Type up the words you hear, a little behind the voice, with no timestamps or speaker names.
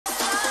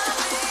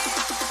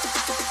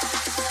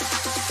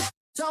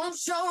Don't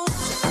show.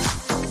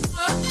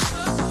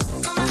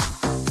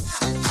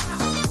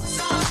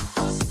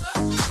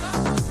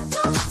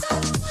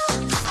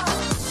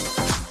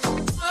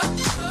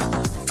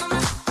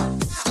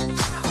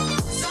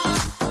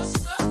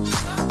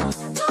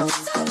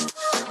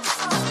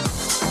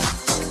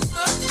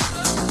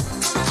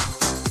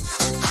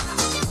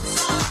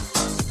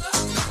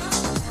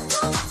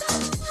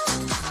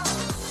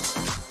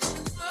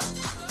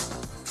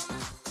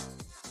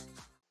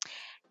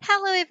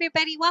 Hello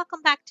everybody,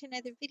 welcome back to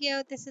another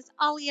video. This is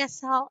Ali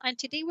SL and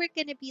today we're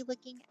going to be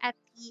looking at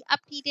the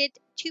updated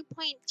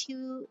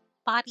 2.2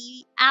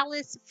 body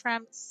Alice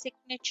from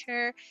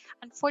Signature.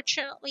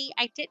 Unfortunately,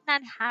 I did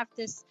not have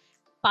this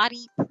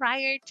body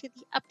prior to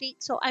the update,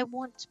 so I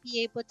won't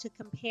be able to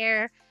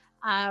compare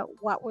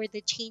what were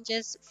the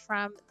changes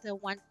from the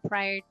one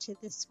prior to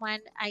this one.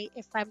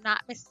 If I'm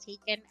not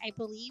mistaken, I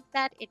believe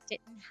that it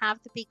didn't have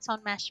the Bakes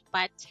on Mesh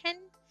button,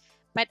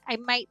 but I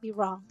might be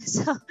wrong.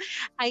 So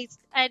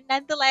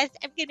nonetheless,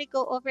 I'm gonna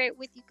go over it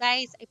with you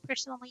guys. I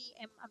personally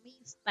am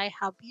amazed by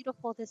how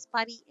beautiful this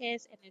body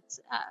is, and it's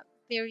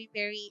very,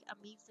 very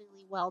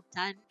amazingly well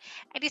done.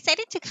 I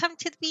decided to come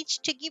to the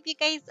beach to give you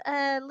guys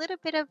a little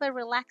bit of a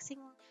relaxing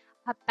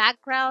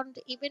background,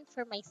 even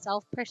for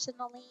myself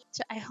personally.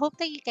 So I hope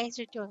that you guys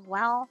are doing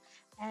well.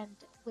 And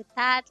with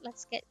that,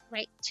 let's get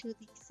right to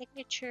the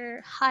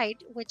signature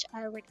hide, which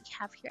I already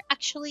have here.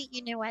 Actually,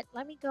 you know what?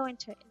 Let me go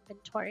into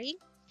inventory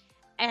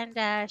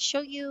and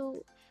show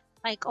you,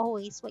 like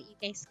always, what you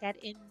guys get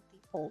in the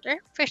folder.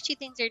 First two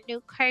things are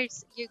note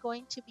cards. You're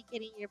going to be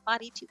getting your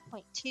body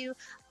 2.2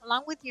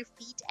 along with your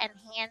feet and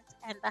hands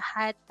and the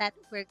HUD that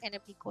we're going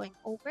to be going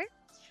over.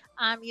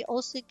 You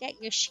also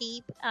get your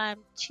shape,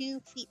 2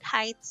 feet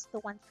heights, the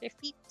ones for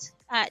feet,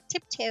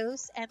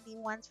 tiptoes, and the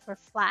ones for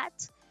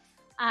flat.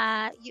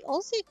 You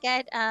also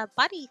get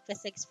body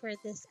physics for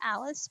this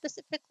Alice,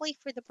 specifically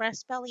for the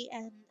breast belly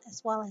and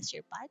as well as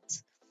your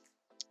butt.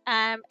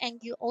 And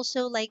you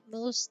also, like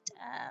most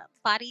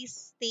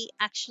bodies, they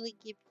actually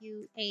give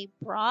you a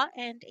bra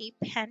and a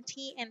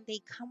panty, and they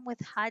come with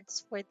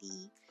HUDs for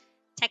the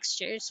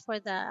textures for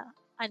the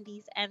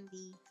undies and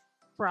the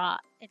bra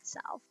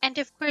itself. And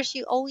of course,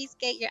 you always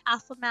get your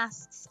alpha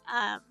masks,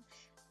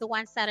 the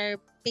ones that are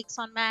Bakes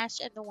on Mesh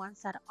and the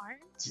ones that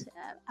aren't.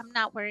 I'm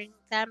not wearing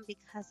them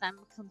because I'm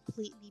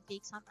completely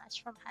Bakes on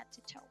Mesh from head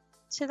to toe.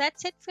 So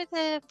that's it for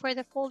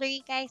the folder,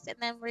 you guys, and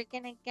then we're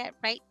gonna get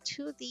right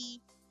to the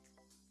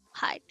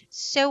HUD.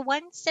 So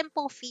one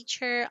simple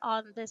feature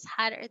on this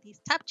HUD are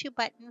these top two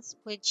buttons,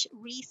 which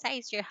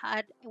resize your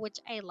HUD, which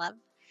I love.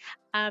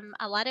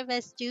 A lot of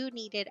us do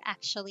need it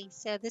actually,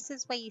 so this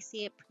is why you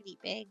see it pretty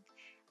big.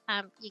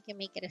 You can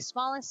make it as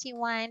small as you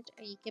want,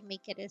 or you can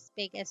make it as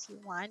big as you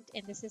want,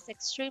 and this is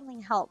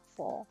extremely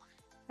helpful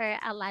for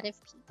a lot of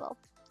people.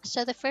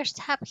 So the first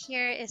tab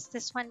here is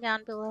this one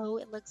down below.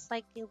 It looks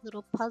like a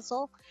little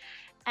puzzle,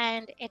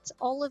 and it's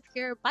all of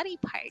your body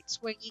parts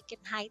where you can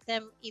hide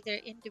them either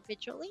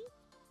individually,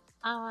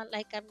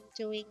 like I'm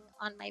doing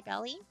on my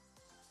belly,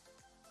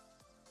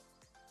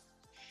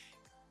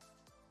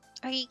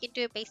 or you can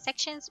do it by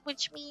sections,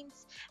 which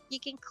means you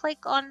can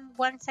click on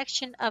one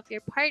section of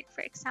your part,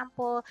 for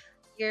example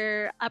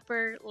your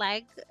upper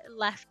leg,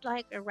 left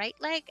leg or right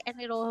leg,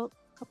 and it'll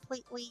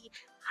completely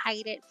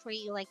hide it for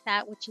you like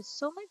that, which is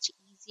so much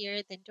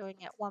easier than doing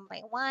it one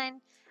by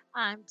one.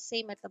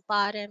 Same at the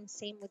bottom,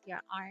 same with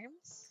your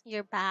arms,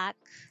 your back.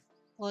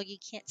 Well, you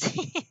can't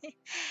see.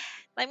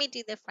 Let me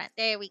do the front.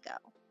 There we go.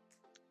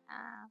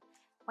 uh,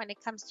 when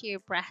it comes to your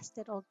breast,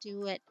 it'll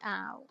do it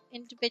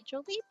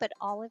individually, but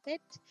all of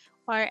it.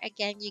 Or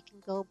again, you can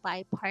go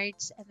by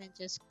parts and then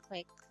just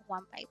click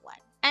one by one.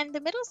 And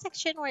the middle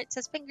section where it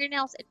says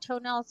fingernails and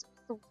toenails,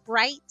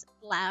 right,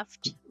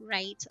 left,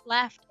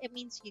 it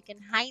means you can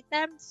hide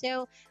them.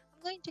 So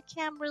I'm going to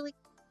cam really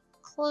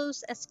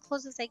close as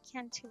I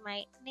can to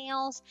my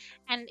nails.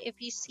 And if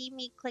you see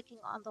me clicking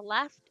on the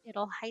left,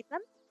 it'll hide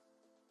them,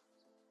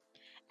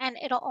 and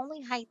it'll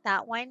only hide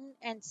that one.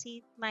 And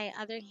see, my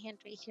other hand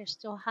right here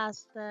still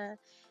has the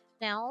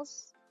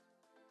nails.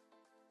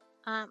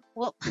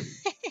 Well,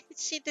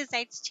 she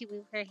decides to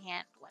move her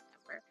hand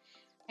whenever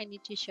I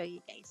need to show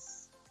you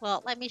guys.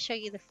 Well, let me show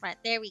you the front.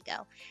 There we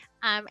go.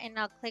 And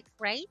I'll click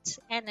right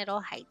and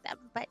it'll hide them,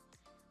 but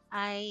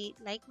I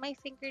like my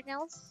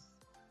fingernails,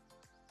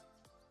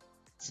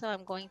 so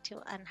I'm going to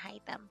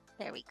unhide them.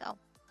 There we go.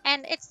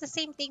 And it's the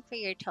same thing for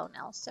your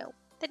toenails. So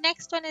the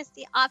next one is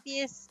the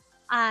obvious,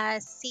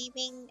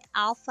 saving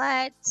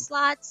alpha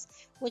slots,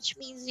 which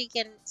means you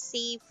can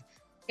save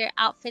your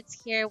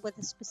outfits here with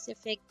a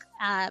specific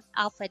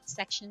outfit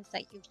sections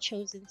that you've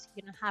chosen, so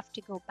you don't have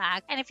to go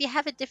back. And if you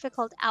have a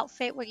difficult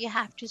outfit where you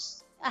have to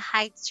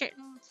hide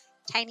certain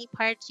tiny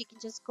parts, you can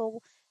just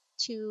go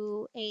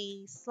to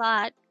a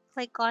slot,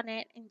 click on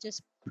it, and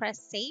just press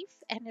save,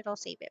 and it'll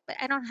save it. But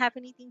I don't have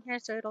anything here,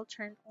 so it'll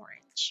turn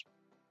orange.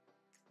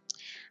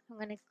 I'm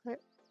gonna click.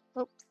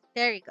 Oh,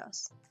 there it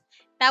goes.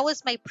 That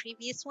was my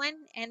previous one,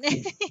 and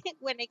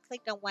when I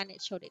clicked on one,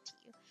 it showed it to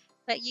you.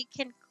 But you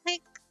can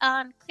click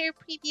on clear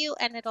preview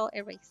and it'll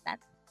erase that.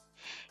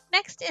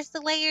 Next is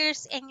the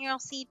layers, and you'll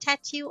see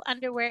tattoo,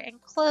 underwear,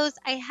 and clothes.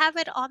 I have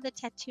it on the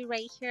tattoo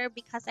right here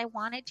because I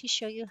wanted to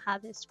show you how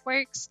this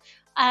works.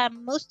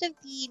 Most of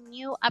the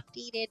new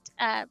updated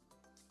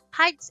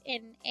hides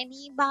in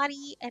any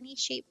body, any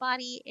shape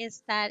body,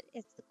 is that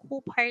it's the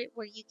cool part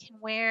where you can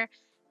wear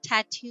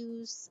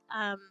tattoos.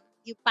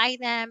 You buy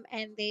them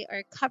and they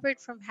are covered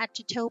from head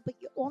to toe, but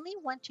you only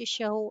want to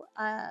show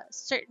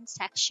certain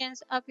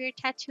sections of your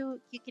tattoo.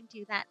 You can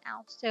do that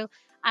now. So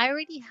I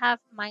already have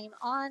mine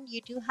on. You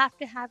do have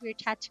to have your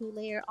tattoo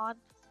layer on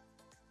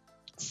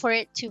for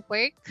it to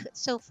work.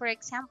 So, for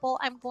example,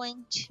 I'm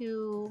going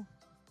to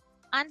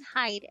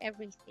unhide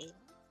everything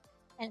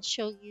and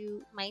show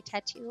you my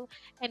tattoo.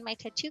 And my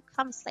tattoo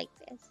comes like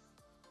this.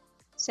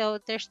 So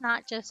there's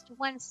not just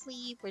one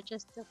sleeve or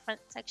just the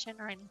front section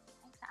or anything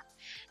like that.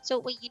 So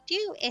what you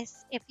do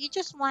is, if you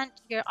just want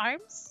your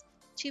arms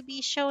to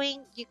be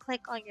showing, you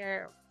click on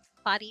your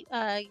body,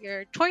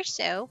 your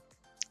torso,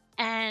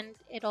 and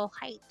it'll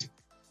hide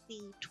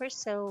the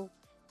torso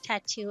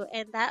tattoo,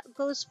 and that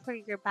goes for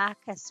your back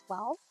as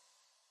well.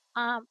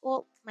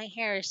 Well, my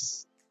hair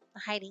is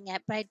hiding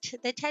it, but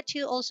the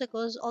tattoo also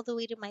goes all the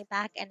way to my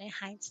back, and it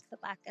hides the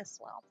back as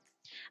well.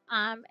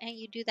 And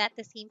you do that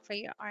the same for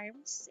your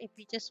arms. If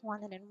you just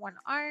want it in one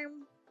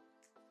arm,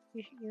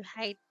 you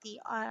hide the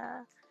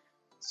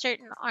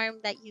certain arm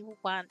that you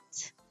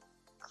want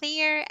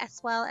clear, as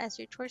well as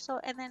your torso,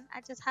 and then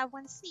I just have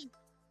one sleeve.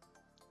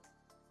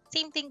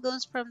 Same thing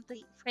goes from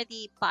the for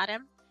the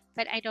bottom,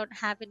 but I don't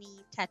have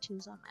any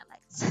tattoos on my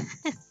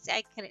legs, so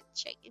I couldn't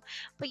show you,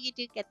 but you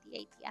do get the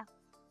idea.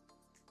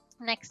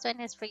 Next one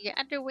is for your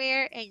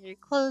underwear and your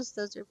clothes.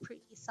 Those are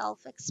pretty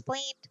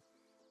self-explained.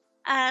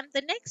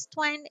 The next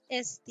one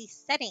is the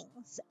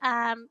settings.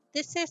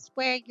 This is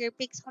where your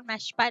Bigs on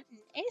Mesh button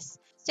is.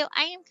 So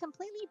I am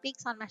completely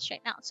Bigs on Mesh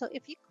right now. So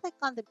if you click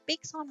on the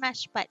Bigs on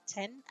Mesh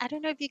button, I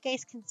don't know if you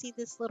guys can see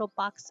this little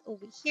box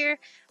over here,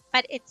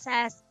 but it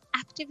says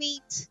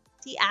activate,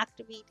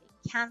 deactivate,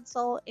 and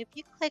cancel. If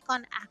you click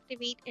on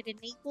activate, it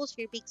enables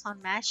your Bigs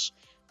on Mesh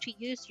to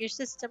use your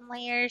system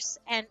layers.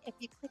 And if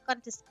you click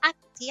on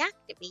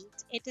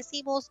deactivate, it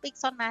disables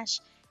Bigs on Mesh,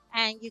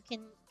 and you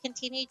can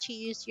continue to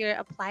use your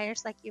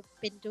appliers like you've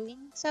been doing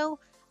so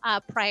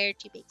prior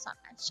to Bigs on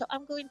Mesh. So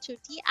I'm going to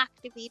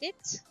deactivate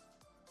it,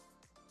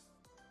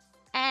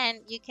 and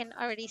you can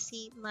already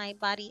see my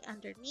body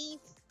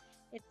underneath.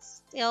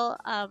 It's still,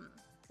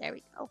 there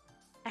we go.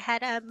 I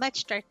had a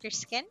much darker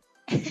skin.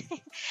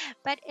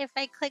 But if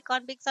I click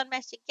on Bigs on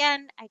Mesh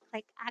again, I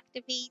click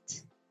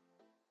activate,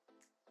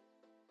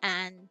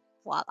 and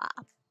voila.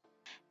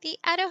 The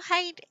auto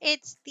hide,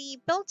 it's the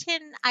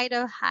built-in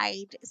auto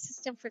hide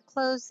system for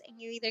clothes, and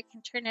you either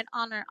can turn it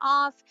on or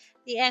off.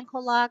 The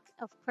ankle lock,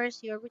 of course,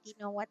 you already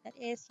know what that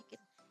is. You can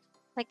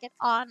click it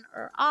on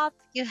or off.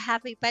 You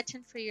have a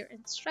button for your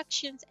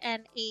instructions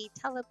and a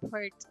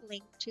teleport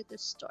link to the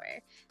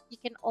store. You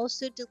can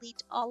also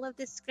delete all of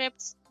the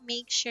scripts.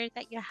 Make sure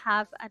that you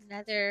have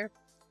another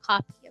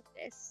copy of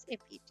this if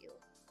you do.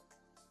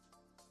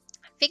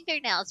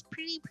 Fingernails,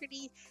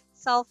 pretty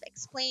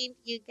self-explained.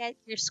 You get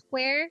your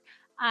square,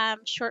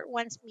 short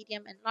ones,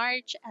 medium, and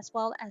large, as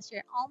well as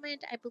your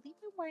almond. I believe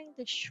I'm wearing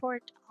the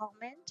short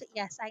almond.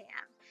 Yes, I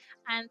am.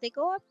 And they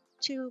go up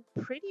to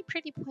pretty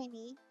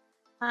pointy.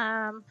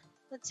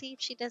 Let's see if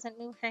she doesn't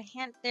move her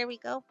hand. There we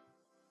go.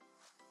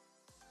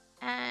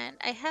 And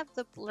I have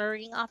the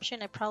blurring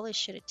option. I probably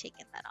should have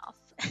taken that off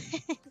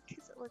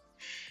because it looks,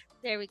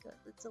 there we go.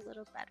 It's a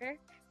little better.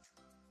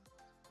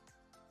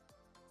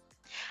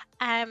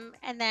 And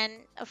then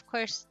of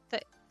course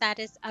that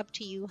is up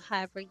to you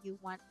however you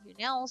want your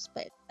nails,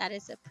 but that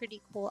is a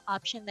pretty cool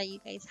option that you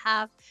guys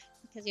have,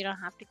 because you don't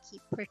have to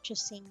keep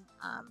purchasing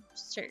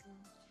certain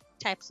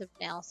types of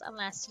nails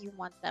unless you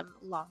want them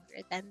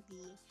longer than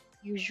the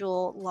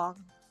usual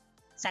long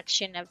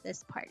section of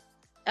this part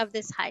of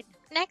this hide.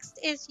 Next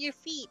is your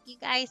feet, you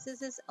guys.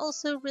 This is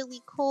also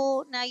really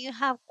cool. Now you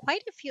have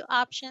quite a few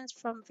options,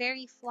 from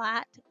very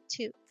flat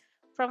to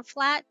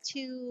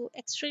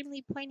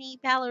extremely pointy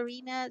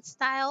ballerina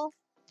style.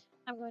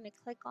 I'm going to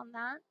click on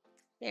that.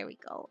 There we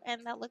go.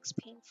 And that looks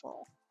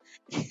painful.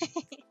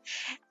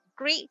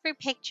 Great for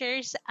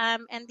pictures.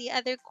 And the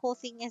other cool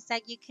thing is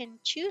that you can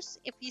choose,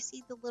 if you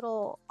see the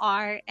little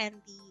R and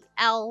the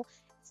L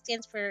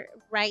stands for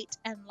right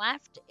and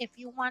left. If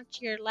you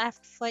want your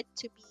left foot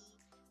to be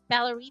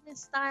ballerina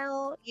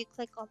style, you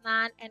click on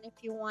that. And if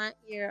you want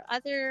your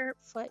other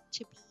foot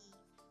to be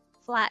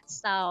flat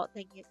style,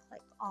 then you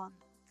click on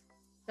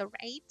the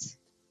right,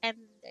 and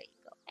there you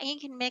go. And you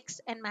can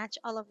mix and match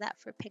all of that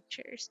for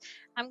pictures.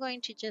 I'm going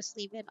to just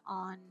leave it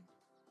on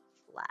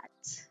flat.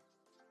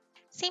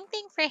 Same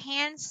thing for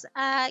hands.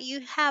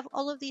 You have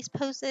all of these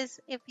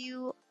poses. If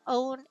you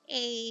own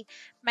a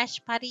mesh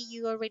body,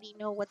 you already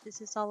know what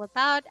this is all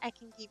about. I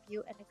can give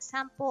you an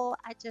example.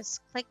 I just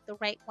click the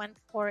right one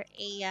for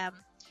a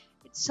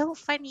it's so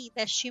funny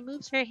that she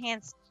moves her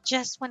hands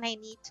just when I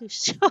need to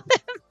show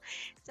them.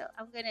 So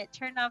I'm gonna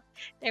turn off.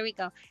 There we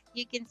go.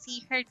 You can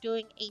see her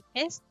doing a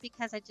fist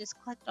because I just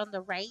clicked on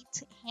the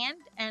right hand,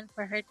 and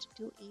for her to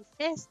do a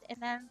fist, and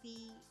then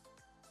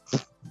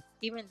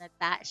even at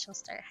that she'll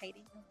start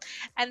hiding them,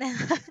 and then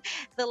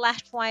the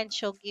last one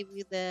she'll give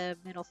you the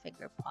middle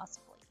finger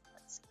possibly.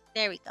 Let's see.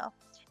 There we go.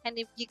 And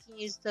if you can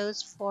use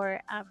those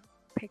for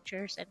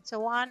pictures and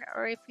so on,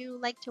 or if you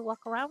like to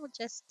walk around with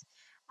just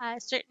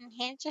certain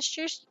hand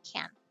gestures, you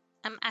can.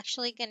 I'm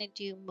actually gonna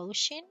do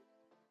motion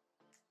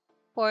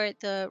for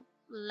the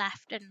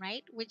left and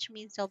right, which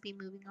means they'll be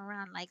moving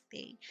around like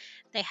they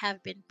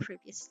have been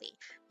previously.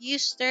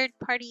 Use third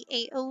party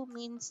AO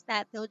means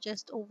that they'll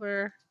just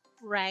override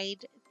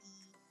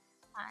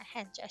the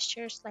hand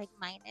gestures like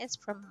mine is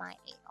from my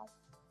AO.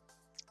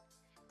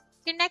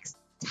 Your next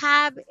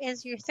tab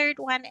is your third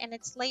one, and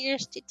it's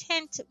layers to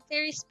tint.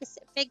 Very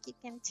specific. You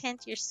can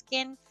tint your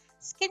skin,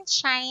 skin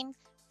shine,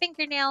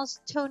 fingernails,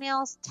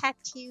 toenails,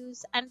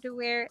 tattoos,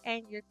 underwear,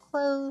 and your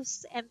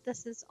clothes. And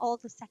this is all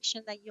the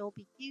section that you'll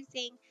be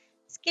using.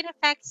 Skin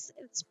effects,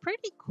 it's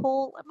pretty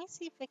cool. Let me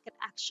see if I could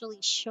actually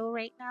show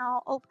right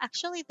now. Oh,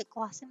 actually the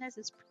glossiness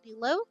is pretty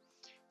low.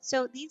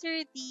 So these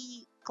are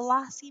the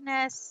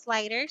glossiness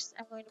sliders.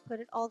 I'm going to put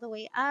it all the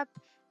way up,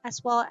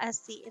 as well as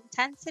the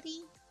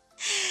intensity.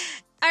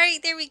 All right,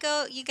 there we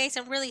go. You guys,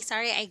 I'm really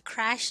sorry I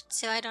crashed,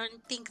 so I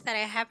don't think that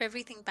I have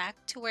everything back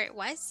to where it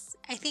was.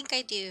 I think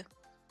I do.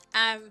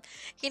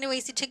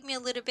 Anyways, it took me a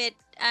little bit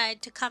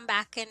to come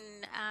back and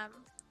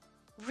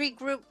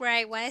regroup where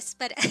I was,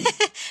 but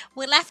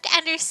we left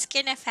under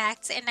skin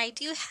effects, and I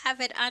do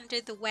have it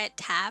under the wet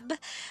tab.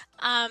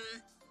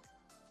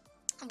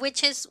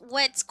 Which is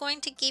what's going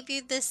to give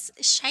you this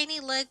shiny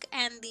look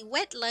and the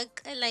wet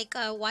look, like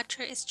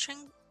water is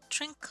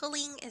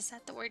trickling, is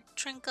that the word,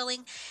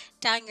 trickling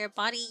down your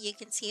body. You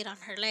can see it on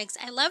her legs.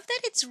 I love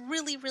that it's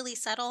really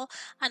subtle,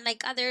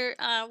 unlike other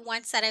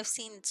ones that I've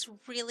seen. It's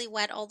really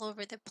wet all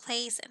over the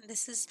place, and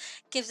this is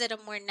gives it a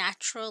more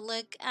natural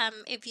look.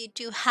 If you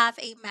do have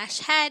a mesh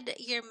head,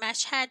 your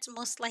mesh heads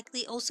most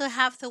likely also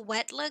have the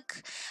wet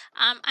look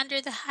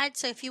under the head.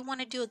 So if you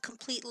want to do a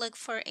complete look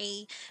for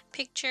a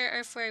picture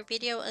or for a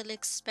video, it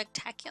looks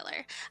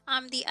spectacular.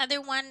 The other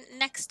one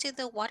next to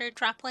the water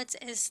droplets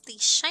is the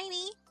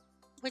shiny,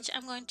 which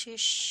I'm going to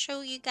show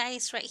you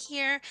guys right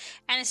here,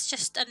 and it's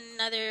just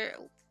another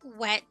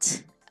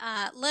wet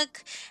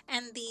look,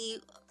 and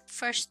the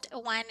first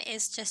one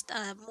is just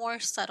a more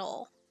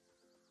subtle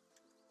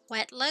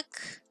wet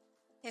look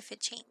if it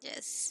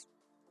changes.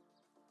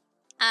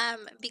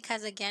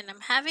 Because again,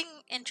 I'm having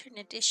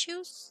internet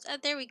issues.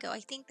 There we go. I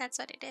think that's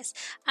what it is.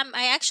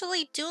 I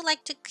actually do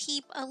like to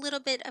keep a little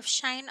bit of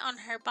shine on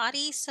her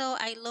body, so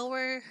I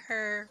lower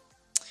her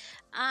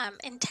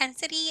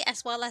intensity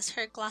as well as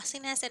her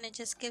glossiness, and it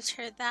just gives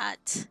her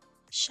that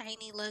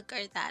shiny look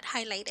or that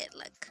highlighted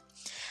look.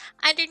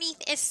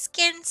 Underneath is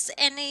skins,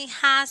 and it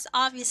has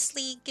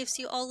obviously gives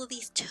you all of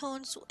these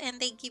tones, and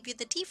they give you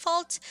the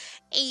default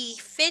a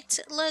fit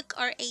look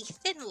or a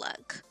thin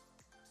look.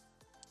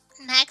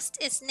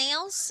 Next is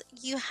nails.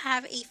 You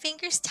have a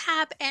fingers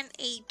tab and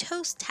a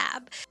toes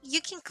tab. You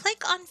can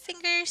click on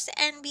fingers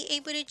and be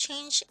able to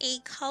change a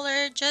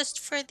color just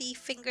for the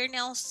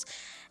fingernails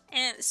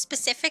and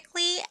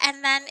specifically,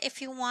 and then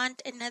if you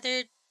want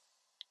another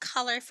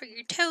color for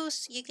your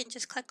toes, you can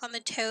just click on the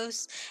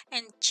toes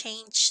and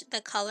change the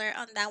color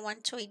on that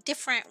one to a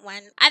different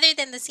one other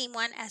than the same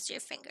one as your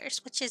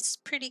fingers, which is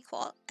pretty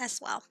cool as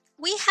well.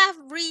 We have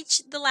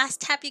reached the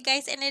last tab, you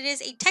guys, and it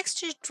is a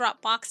texture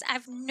drop box. I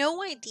have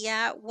no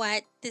idea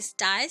what this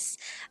does.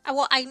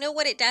 Well, I know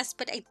what it does,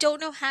 but I don't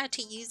know how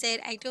to use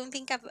it. I don't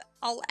think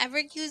I'll ever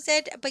use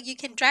it, but you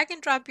can drag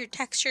and drop your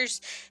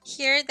textures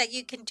here that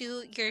you can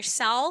do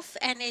yourself,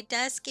 and it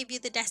does give you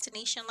the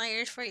destination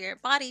layers for your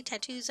body,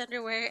 tattoos,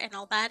 underwear, and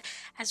all that,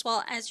 as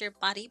well as your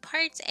body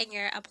parts and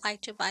your apply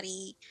to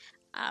body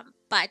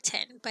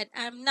button. But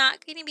I'm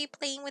not going to be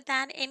playing with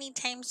that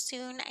anytime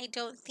soon, I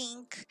don't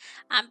think.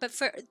 But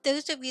for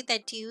those of you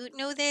that do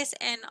know this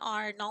and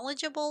are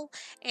knowledgeable,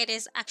 it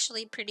is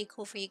actually pretty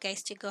cool for you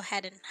guys to go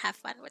ahead and have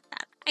fun with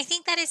that. I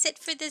think that is it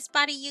for this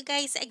body, you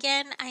guys.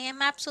 Again, I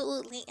am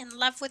absolutely in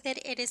love with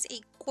it. It is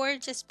a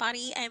gorgeous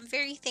body. I am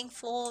very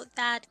thankful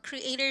that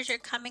creators are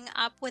coming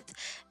up with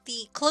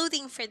the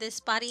clothing for this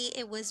body.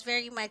 It was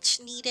very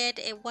much needed.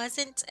 It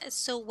wasn't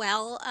so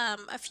well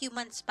a few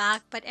months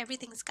back, but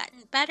everything's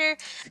gotten better.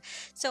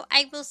 So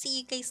I will see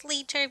you guys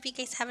later. If you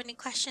guys have any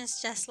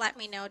questions, just let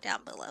me know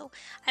down below.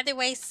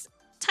 Otherwise,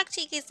 talk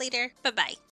to you guys later. Bye bye.